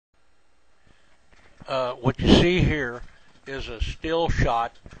what you see here is a still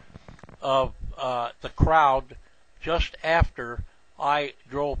shot of the crowd just after I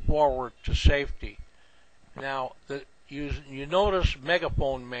drove forward to safety. Now, you notice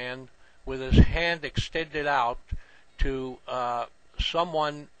Megaphone Man with his hand extended out to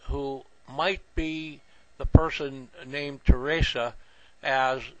someone who might be the person named Teresa,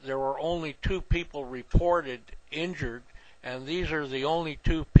 as there were only 2 people reported injured, and these are the only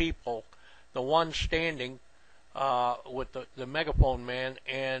 2 people, the one standing with the Megaphone Man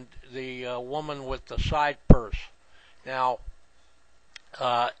and the woman with the side purse. Now,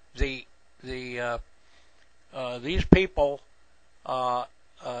 these people,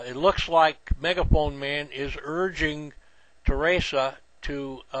 it looks like Megaphone Man is urging Teresa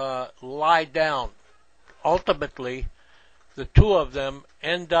to lie down. Ultimately, the 2 of them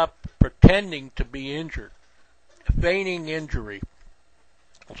end up pretending to be injured, feigning injury.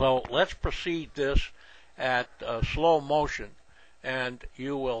 So let's proceed this at slow motion, and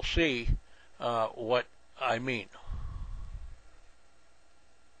you will see what I mean.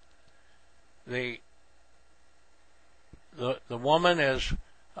 The woman is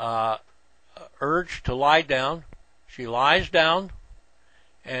urged to lie down. She lies down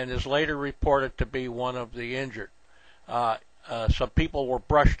and is later reported to be one of the injured. Some people were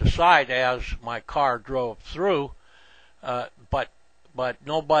brushed aside as my car drove through, but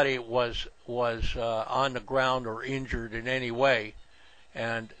nobody was on the ground or injured in any way,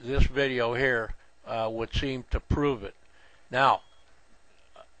 and this video here would seem to prove it. Now,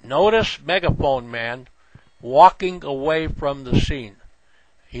 notice Megaphone Man walking away from the scene.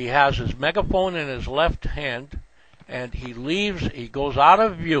 He has his megaphone in his left hand, and he goes out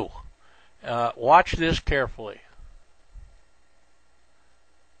of view. Watch this carefully.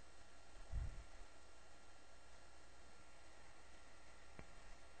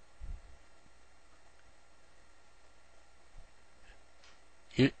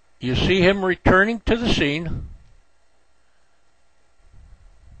 You see him returning to the scene,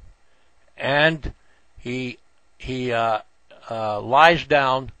 and he lies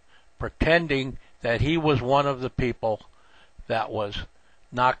down, pretending that he was one of the people that was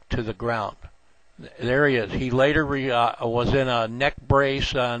knocked to the ground. There he is. He later was in a neck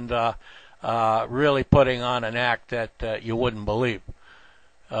brace and really putting on an act that you wouldn't believe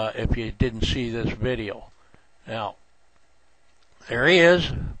if you didn't see this video. Now, there he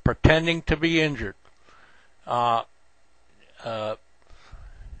is, pretending to be injured.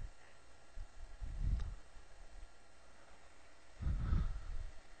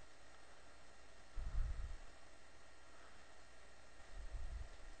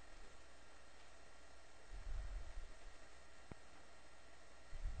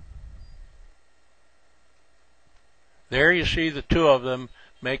 There you see the 2 of them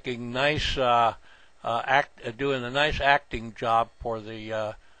making nice doing a nice acting job for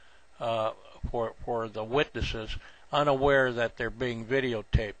the for the witnesses, unaware that they're being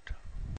videotaped.